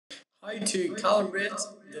How to calibrate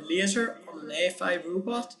the laser on an A5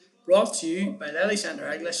 robot, brought to you by Lely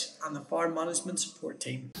Centre English and the Farm Management Support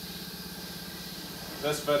Team.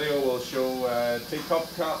 This video will show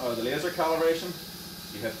teacup or the laser calibration.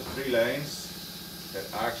 You hit the three lanes, hit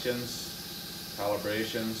actions,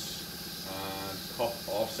 calibrations and cup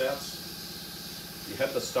offsets. You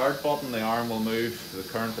hit the start button, the arm will move to the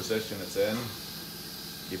current position it's in.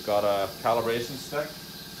 You've got a calibration stick.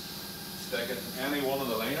 Stick it in any one of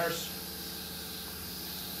the liners.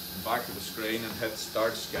 Back to the screen and hit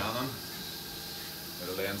start scanning.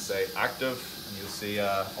 It'll then say active and you'll see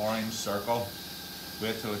an orange circle.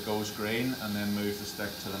 Wait till it goes green and then move the stick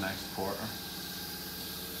to the next quarter.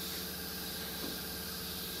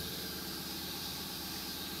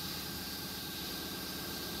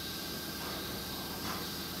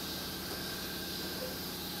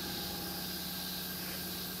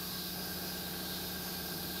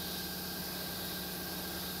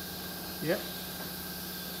 Yep.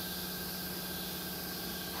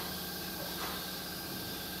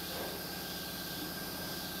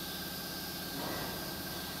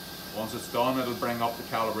 Once it's done, it'll bring up the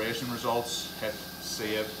calibration results. Hit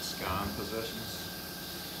save scan positions.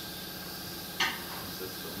 That's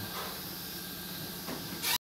it.